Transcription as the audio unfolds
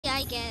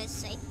I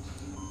guess.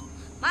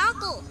 My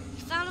uncle,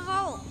 he found a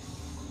vault.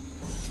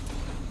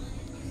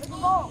 Where's the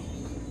vault?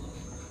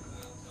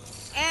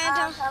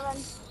 And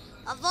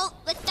A a vault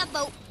with the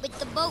boat, with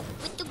the boat,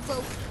 with the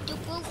boat, with the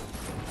boat.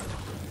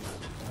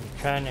 I'm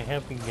trying to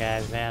help you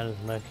guys out as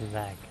much as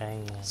I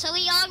can. So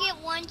we all get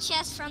one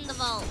chest from the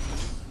vault.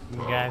 You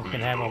guys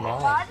can have them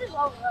all. I just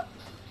opened up.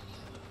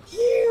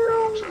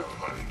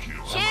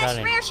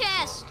 Chest, rare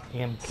chest.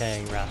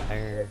 MK right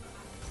here.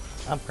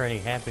 I'm pretty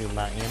happy with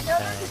my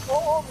MK.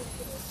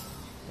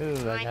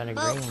 Ooh, I got a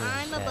green MK.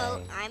 I'm a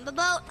boat, I'm a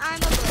boat, I'm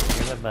a boat.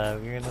 You're the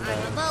boat, you're the boat.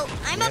 I'm a boat,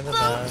 I'm you're a the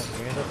boat.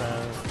 You're the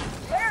boat.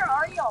 Where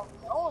are y'all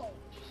going?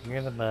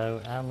 You're the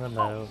boat, I'm the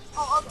boat.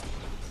 Oh,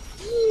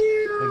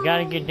 okay. We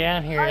gotta get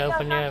down here and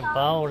open that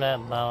boat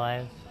up,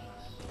 boys.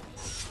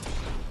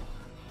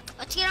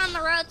 Let's get on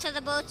the road so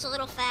the boat's a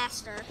little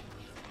faster.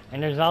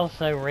 And there's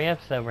also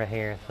riffs over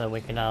here, so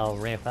we can all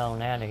riff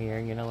on out of here,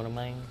 you know what I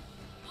mean?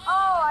 Oh,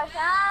 I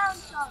found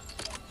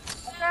something.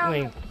 I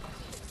found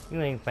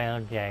You ain't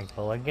found Jack,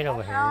 boy. Get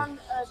over here. I found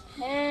a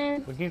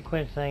tent. Would you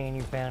quit saying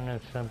you found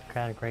us some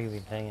kind of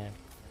crazy tent?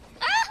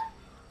 Ah!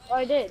 Oh,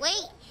 I did. Wait.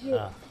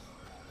 Yeah.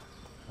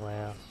 Oh.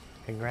 Well,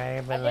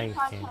 congratulations.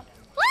 Woo!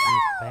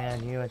 You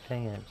found you a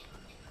tent.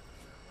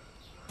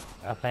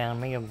 I found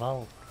me a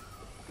boat.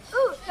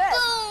 Ooh, set.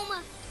 Boom!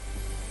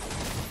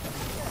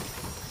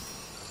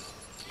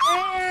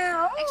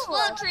 Ow.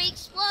 Explode, tree,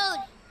 explode!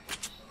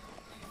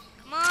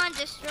 Come on,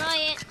 destroy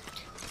it.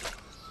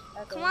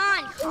 Okay. Come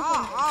on,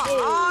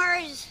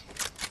 cars!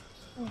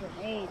 Some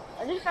grenades.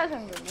 I just got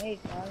some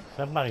grenades, guys.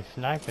 Somebody's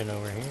sniping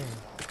over here.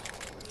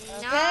 No.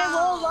 Okay,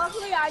 well,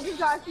 luckily I just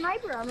got a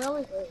sniper. I'm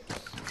really good.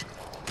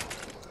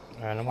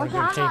 Alright, I'm gonna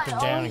go chase him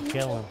down and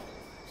kill him.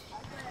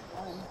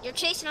 You're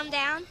chasing them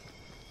down?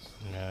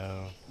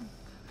 No.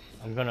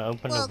 I'm gonna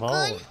open the Well,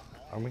 vault. good.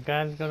 Are we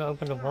guys gonna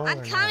open the vault? I'm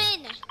or not?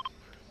 coming!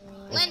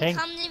 Glenn, think-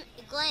 come to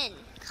Glenn.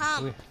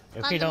 Come.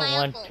 If Come you to don't my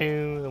want uncle.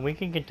 to, we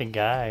can get the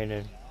guy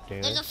to do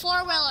There's a it.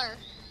 four-wheeler.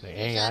 The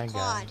There's AI a guy.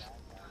 quad.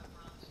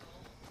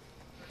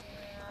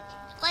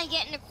 Glenn,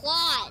 get in the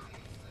quad.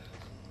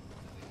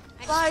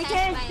 I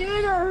can't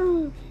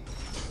do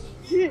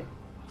this.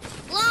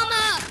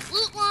 Llama!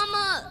 Loot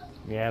llama!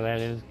 Yeah, that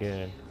is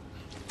good.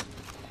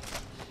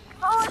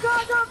 Oh my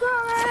god, don't do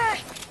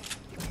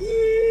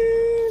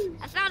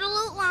it! I found a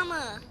loot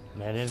llama.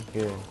 That is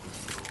good.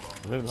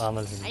 Loot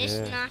llamas are I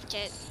just good. knocked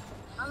it.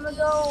 I'm gonna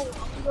go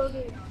do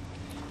it.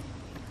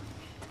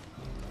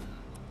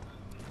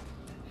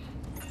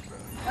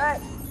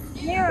 Alright,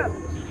 Nero.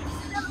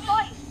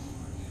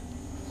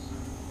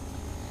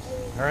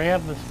 Hurry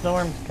up, the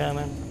storm's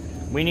coming.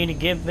 We need to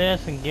get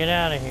this and get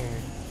out of here.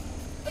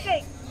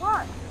 Okay, come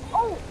on.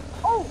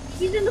 Oh,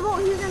 he's in the boat,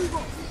 he's in the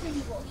boat, he's in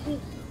the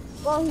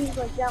boat. He's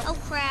like down. Oh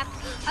crap.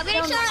 I'm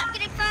getting shot, I'm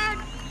getting fired.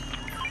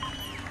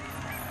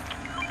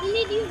 You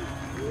need you.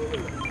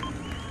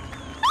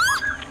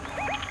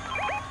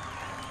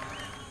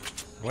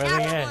 Where Got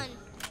they at? one.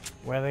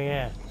 Where they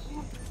at?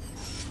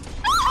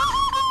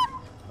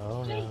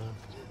 Oh no.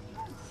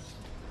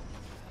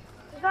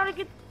 We gotta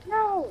get,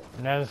 no.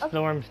 Now the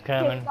storm's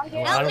coming.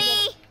 Okay, Help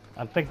me!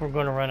 I think we're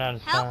gonna run out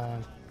of Help.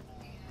 time.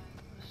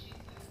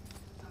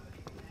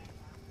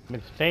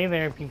 But stay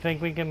there if you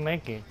think we can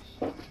make it.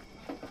 Alright,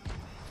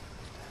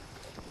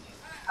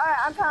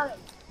 I'm coming.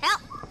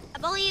 Help!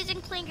 I'm only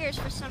using clingers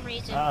for some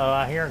reason. Uh-oh,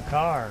 I hear a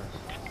car.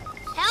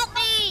 Help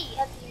me!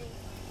 That's me.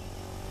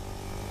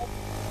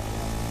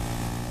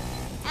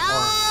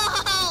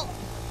 Help!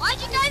 Why'd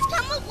you guys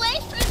come away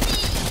from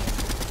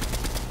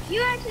me?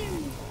 You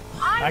actually,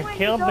 I went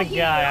killed to the go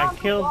guy, get I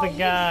killed the you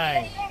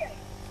guy. stay there.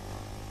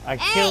 I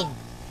Hey! killed...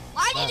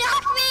 Why'd you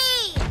knock me?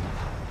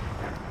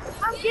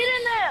 I'm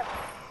getting them.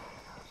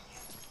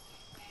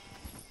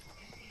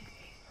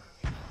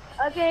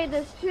 Okay,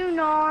 there's two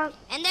knocks.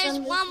 And there's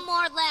one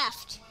more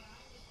left.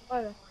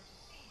 Okay.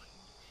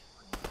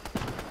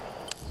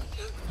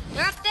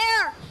 They're up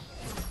there!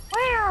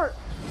 Where?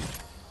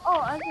 Oh,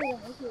 I see them.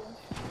 I see them.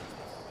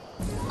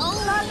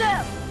 Oh, Not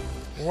them.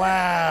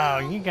 Wow,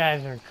 you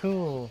guys are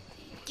cool.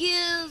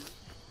 give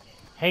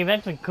Hey,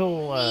 that's a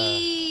cool,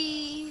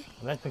 me...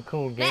 that's a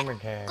cool gamer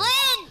tag.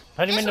 Glenn!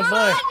 Put him in the just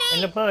bush, revive me!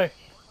 in the bush.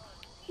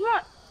 Come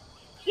on.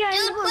 Yeah, Dude,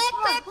 in the bush. quick,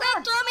 Come on, quick, come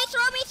on. quick! Throw me,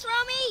 throw me,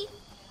 throw me!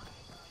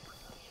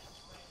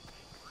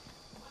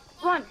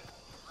 Come on.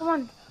 Come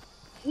on.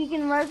 We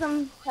can res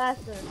them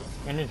faster.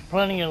 And there's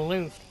plenty of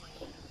loot.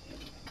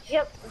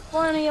 Yep, there's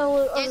plenty of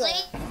loot over There's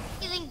there.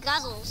 even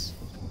guzzles.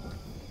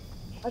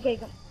 Okay,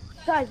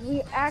 guys,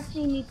 we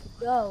actually need to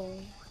go.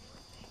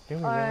 Do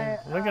we really?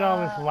 Alright, Look at all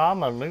this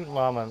llama, loot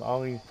llama, and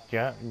all these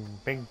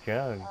big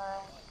jugs.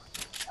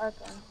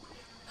 Okay.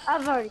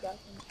 I've already got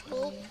some.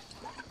 Cool.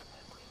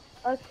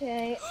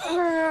 Okay.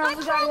 My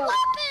We gotta pro go.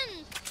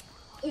 weapon!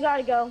 We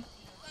gotta go.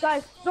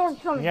 Guys, storm's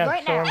coming Yeah,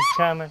 right storm's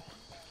coming.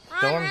 Run,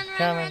 Storm's run, run,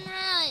 coming. run,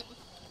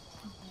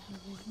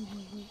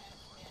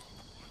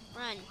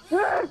 run.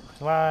 now.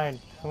 Slide,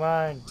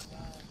 slide.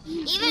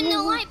 Even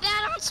though I'm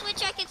bad on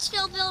Switch, I can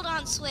still build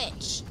on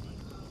Switch.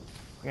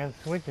 Yeah, the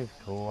Switch is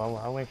cool.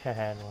 I wish I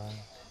had one.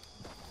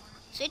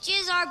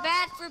 Switches are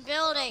bad for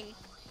building.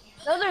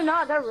 No, they're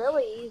not. They're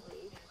really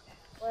easy.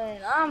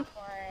 When I'm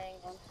playing.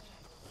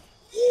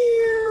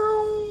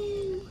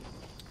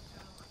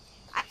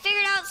 I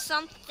figured out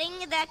something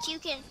that you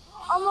can.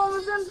 I'm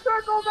almost in the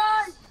circle,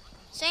 guys.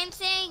 Same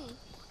thing.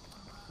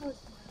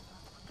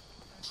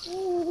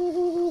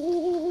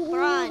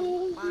 Run.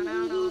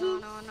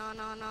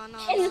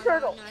 In the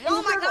circle.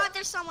 Oh my God,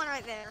 there's someone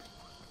right there.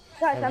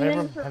 Guys, I'm in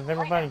the circle. Has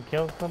everybody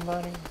killed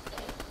somebody?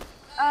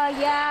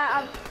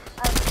 Yeah, I've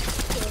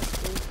killed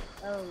two.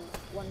 Oh,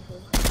 one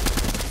kill.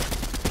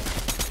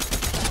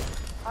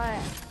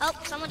 Alright. Oh,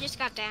 someone just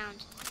got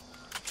downed.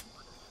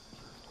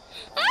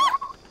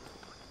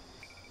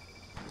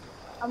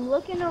 I'm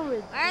looking over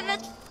there. Why are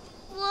the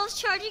wolves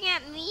charging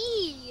at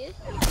me?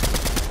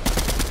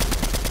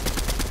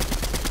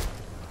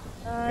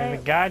 There's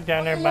a guy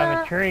down there by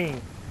the tree.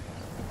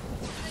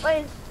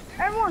 Wait,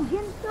 everyone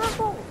get in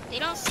circle. They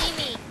don't see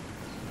me.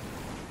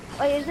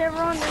 Wait, is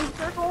everyone in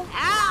circle?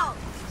 Ow!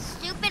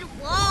 Stupid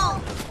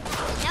wall!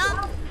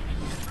 Nope.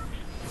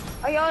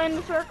 Are y'all in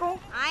the circle?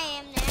 I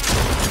am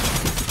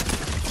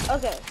now.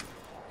 Okay.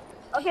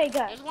 Okay,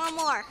 guys. There's one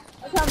more.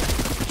 I'm coming.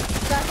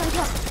 Guys, I'm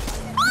coming.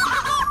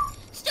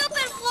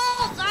 Stupid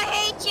wolves! I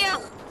hate you!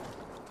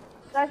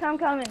 Guys, I'm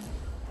coming.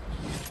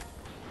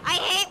 I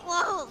hate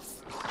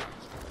wolves!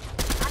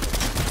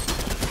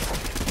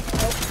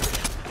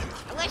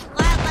 I wish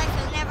wildlife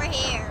was never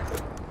here.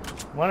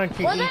 Why don't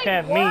you eat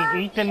that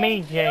meat? Eat the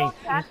meat, Jay.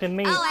 Eat the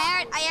meat. Oh,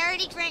 I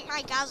already drank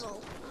my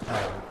guzzle.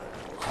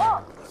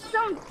 Oh,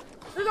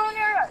 they're going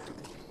near us.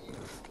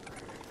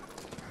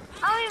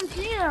 I don't even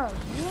see them.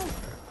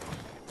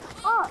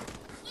 Oh,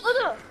 look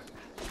at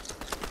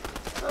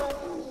them.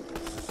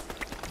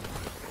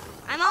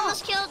 I'm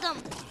almost killed them.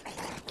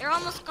 They're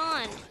almost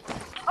gone.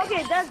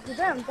 Okay, that's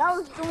them. That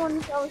was the one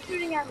that was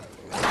shooting at me.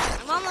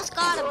 I've almost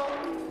got them.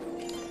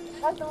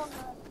 That's the one.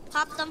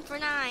 Popped them for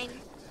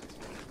 9.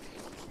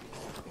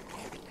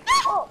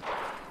 Oh,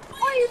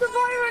 why is the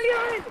fire on your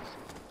head?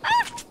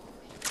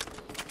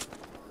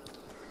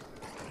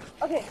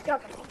 Okay,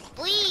 got them.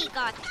 We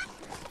got them.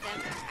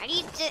 I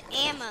need the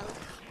ammo.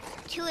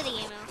 2 of the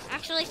ammo.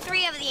 Actually,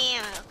 3 of the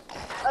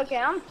ammo. Okay,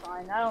 I'm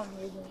fine. I don't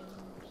need them.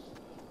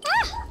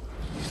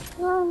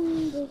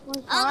 This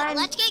one's Oh, fine.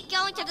 let's get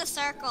going to the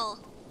circle.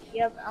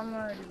 Yep, I'm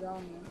already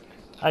going.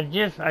 I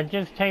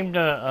just tamed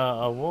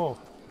a wolf.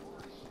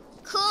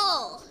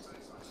 Cool.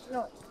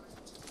 No.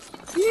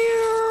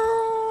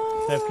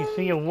 So if you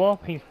see a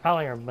wolf, he's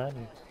probably our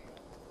buddy.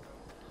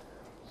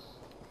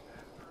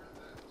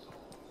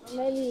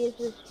 Maybe it's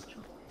just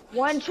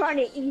one trying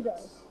to eat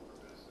us.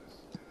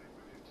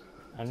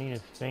 I need a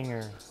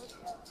stinger.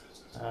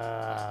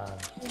 I'm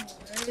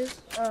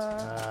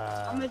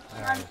gonna try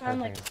alright, to find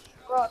like okay.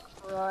 truck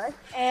for us.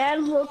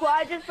 And look what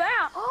I just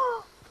found.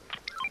 Oh,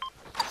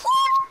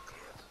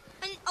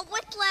 A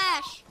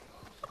whiplash.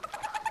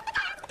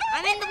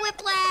 I'm in the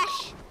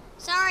whiplash.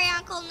 Sorry,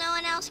 Uncle. No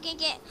one else can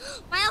get.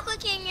 My uncle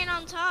can't get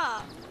on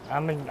top.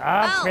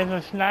 There's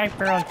a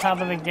sniper on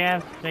top of the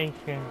gas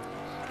station.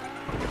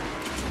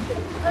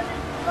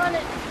 run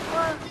it.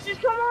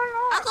 Just come on.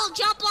 Uncle,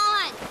 jump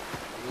on.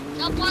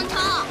 Jump on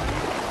top.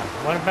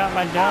 What about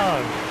my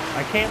dog?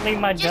 I can't leave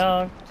my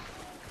dog.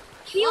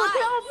 He will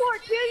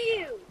teleport to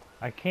you.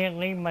 I can't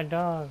leave my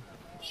dog.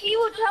 He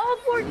will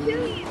teleport to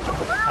you.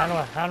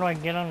 How do I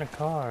get on the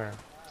car?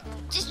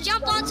 Just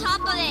jump on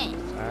top of it.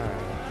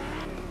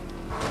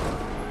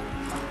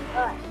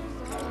 Alright.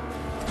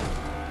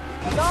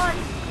 Hold on.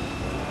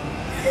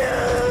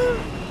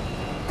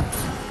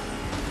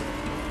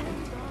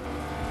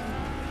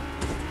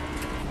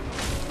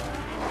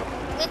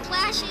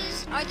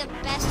 Whiplashes are the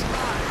best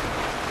part.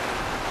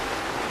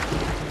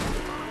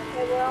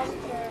 Okay, we're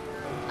almost there.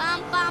 Bum,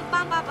 bum,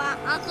 bum, bum, bum.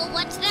 Uncle,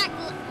 what is that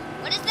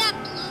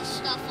blue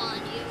stuff on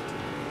you?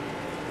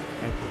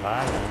 It's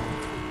violent.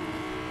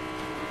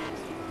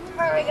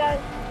 Alright, guys.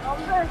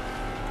 Almost there.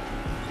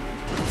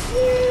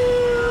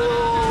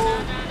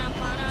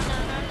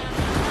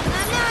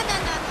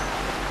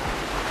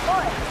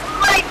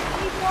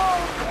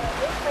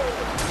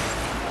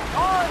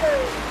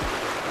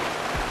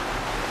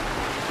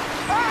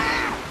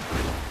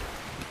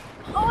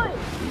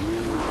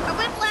 A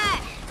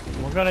whiplash.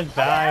 We're gonna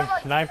die of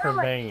sniper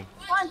bait.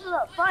 Find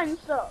stuff. Find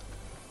stuff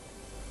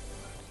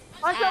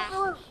to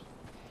loot.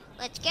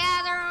 Let's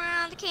gather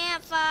around the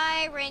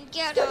campfire and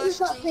get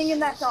Just our stop singing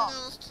that song.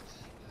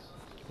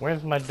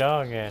 Where's my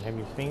dog at? Have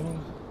you seen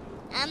him?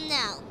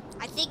 No.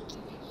 I think.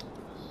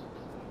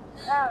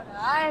 I don't know.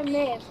 I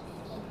missed.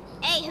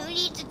 Hey, who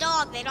needs a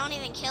dog? They don't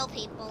even kill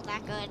people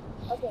that good.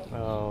 Okay.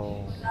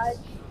 Oh. Guys,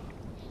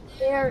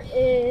 there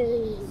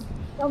is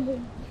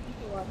something.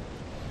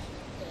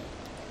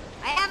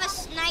 I have a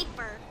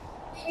sniper,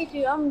 Me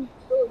too. I'm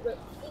good.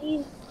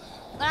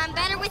 but I'm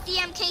better with the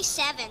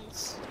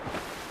MK7s.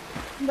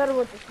 I'm better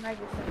with the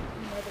sniper.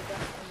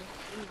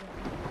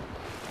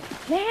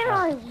 Man,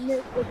 I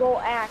missed the goal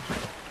action.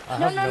 I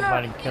hope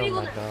nobody killed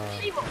my dog.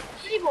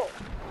 People.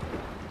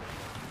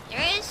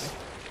 There is?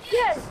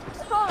 Yes,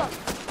 I saw them.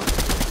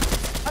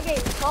 Okay,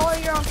 follow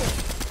your uncle.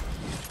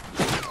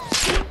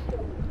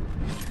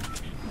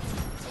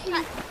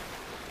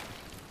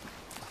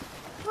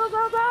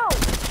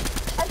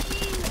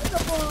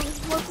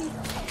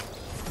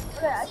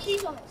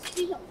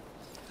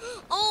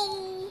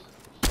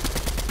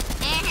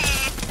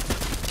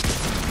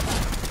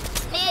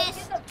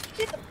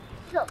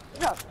 Go,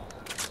 go.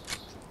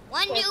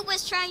 One noob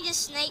was trying to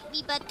snipe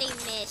me, but they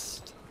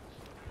missed.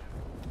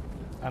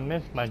 I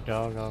missed my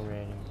dog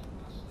already.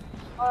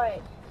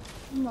 Alright.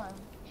 Come on.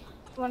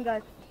 Come on,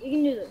 guys. We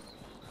can do this.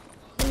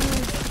 We can do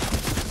this.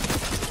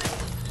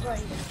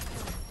 Right.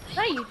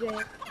 Not you, Jay.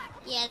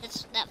 Yeah,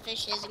 that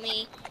fish is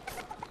me.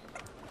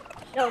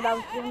 No, that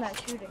was doing that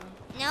shooting.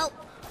 Nope.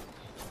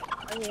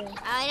 Okay.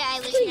 I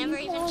was never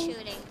even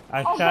shooting.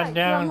 I Oh, shot guys,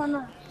 down.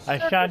 no. I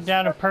shot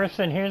down a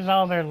person. Here's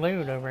all their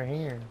loot over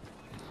here.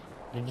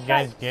 Did you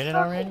guys get it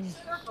already?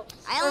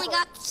 I only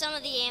got some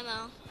of the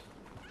ammo.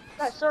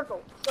 Guys,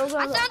 circle. Go, go,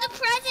 I go. found a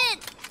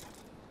present!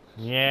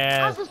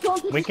 Yeah. Just go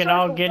to We the can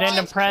all circle, get in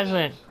the guys.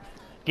 present.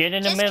 Get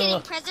in the Just middle.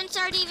 kidding, presents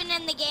aren't even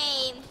in the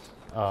game.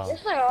 Oh,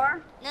 Yes, they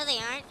are. No, they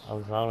aren't. I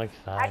was all Actually,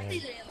 excited.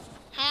 they are.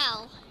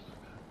 How?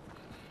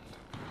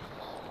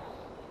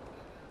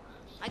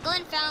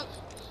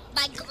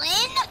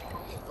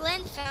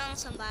 Glenn found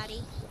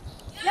somebody.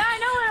 Yeah, I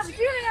know it. I'm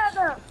shooting at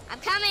them. I'm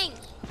coming.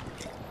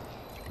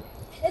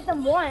 Hit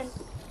them once.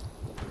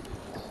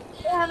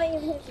 They haven't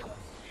even hit me.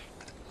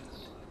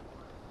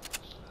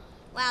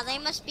 Wow, they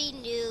must be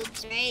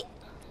noobs, right?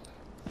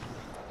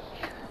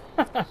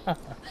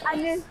 I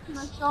missed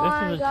my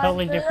shot. This is a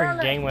totally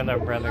different game with our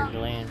brother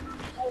Glenn.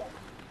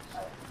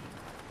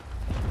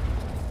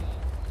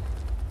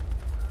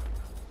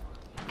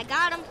 I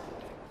got him.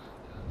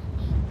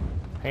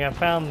 Hey, I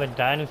found the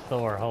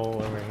dinosaur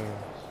hole over here.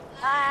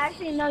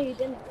 Actually, no, you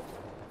didn't.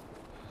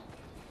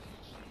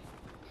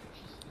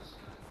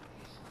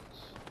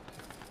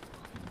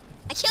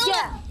 I killed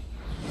him.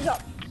 Go.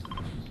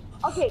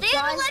 Okay, They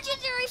have a guys.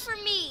 legendary for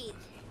me.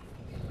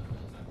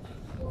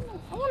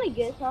 I want to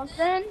get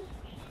something.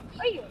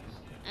 Are you?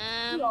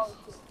 You always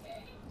do.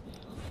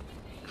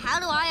 How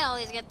do I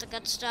always get the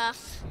good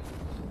stuff?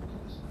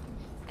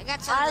 I got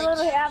I something.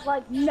 literally have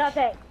like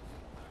nothing.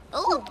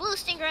 Oh, blue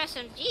stinger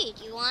SMG.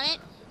 Do you want it?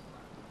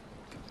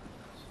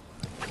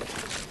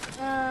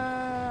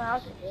 I'll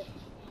take it.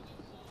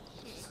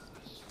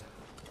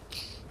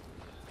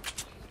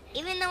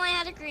 Even though I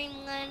had a green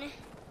one.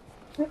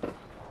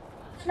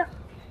 No.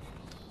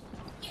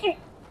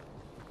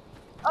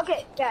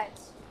 Okay,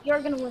 guys, you're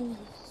gonna win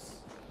this.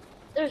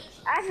 There's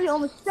actually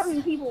almost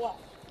 7 people left.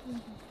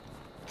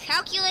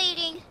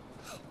 Calculating.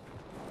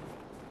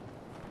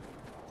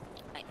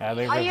 How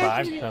they I hear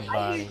revived shooting, I hear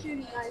somebody.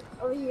 shooting, guys,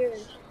 over here.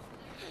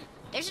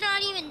 There's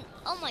not even.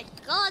 Oh my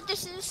god,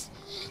 this is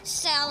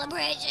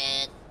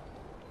celebration.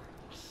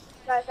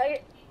 Guys, I hear.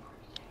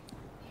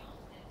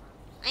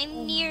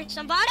 I'm near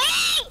somebody.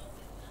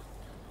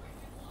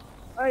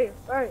 Where are you?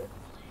 Where are you?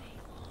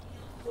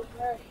 Where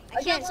are you?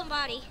 I killed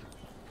somebody.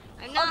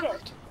 I'm not. Okay.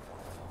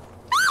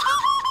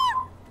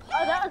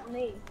 Oh, that was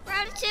me.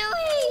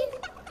 Ratatouille.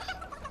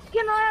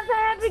 Can I have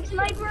that epic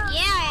sniper?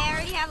 Yeah, I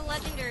already have a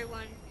legendary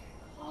one.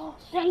 Oh,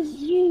 thank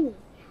you.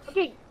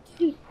 Okay,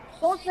 dude,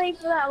 don't stay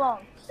for that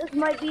long. This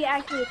might be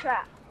actually a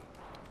trap.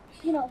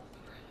 You know.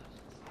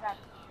 Trap.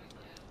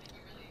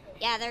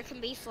 Yeah, there can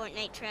be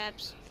Fortnite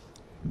traps.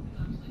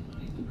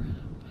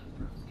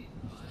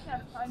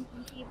 Gotta find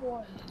some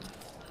people.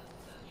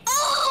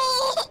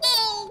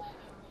 Oh!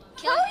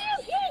 How are you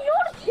getting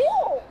your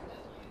kill?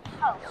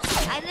 Oh.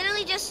 I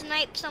literally just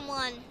sniped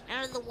someone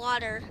out of the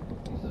water.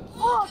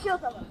 Oh, kill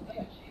someone.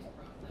 Okay.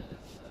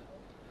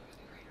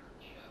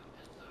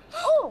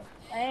 Oh,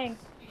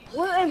 thanks.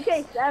 We're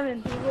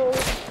MK7 people.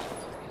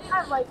 I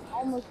have like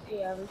almost do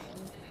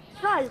everything.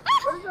 Guys,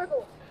 go to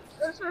circle.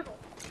 Go to circle.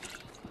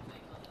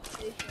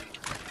 I'm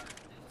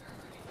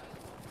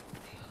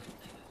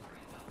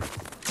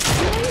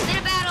in a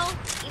battle,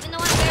 even though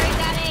I'm very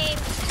bad at aim.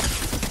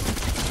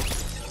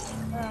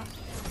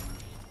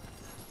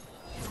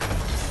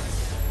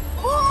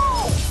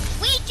 Oh!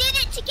 We did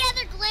it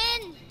together,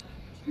 Glenn!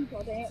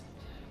 God damn.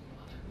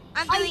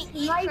 I'm I doing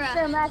sniped Ikra.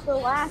 them at the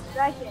last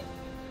second.